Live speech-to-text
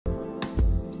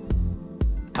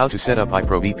How to set up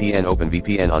iProVPN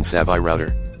OpenVPN on Sabai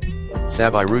Router.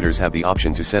 Sabai routers have the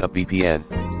option to set up VPN.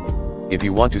 If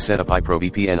you want to set up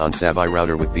iProVPN on Sabai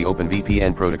Router with the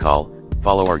OpenVPN protocol,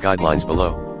 follow our guidelines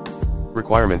below.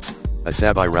 Requirements: a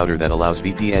Sabai router that allows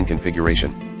VPN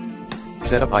configuration.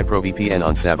 Set up iProVPN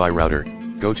on Sabai Router.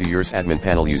 Go to your admin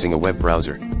panel using a web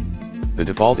browser. The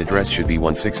default address should be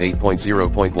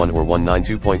 168.0.1 or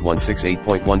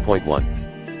 192.168.1.1.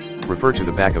 Refer to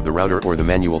the back of the router or the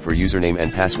manual for username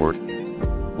and password.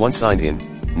 Once signed in,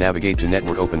 navigate to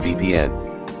Network OpenVPN.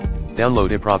 Download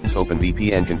iProVPN's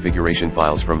OpenVPN configuration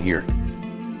files from here.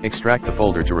 Extract the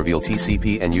folder to reveal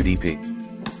TCP and UDP.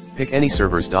 Pick any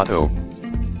servers.o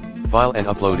file and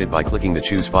upload it by clicking the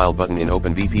Choose File button in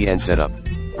OpenVPN Setup.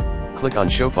 Click on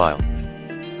Show File.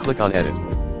 Click on Edit.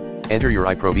 Enter your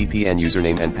iProVPN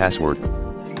username and password.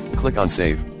 Click on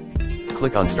Save.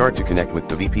 Click on Start to connect with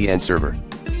the VPN server.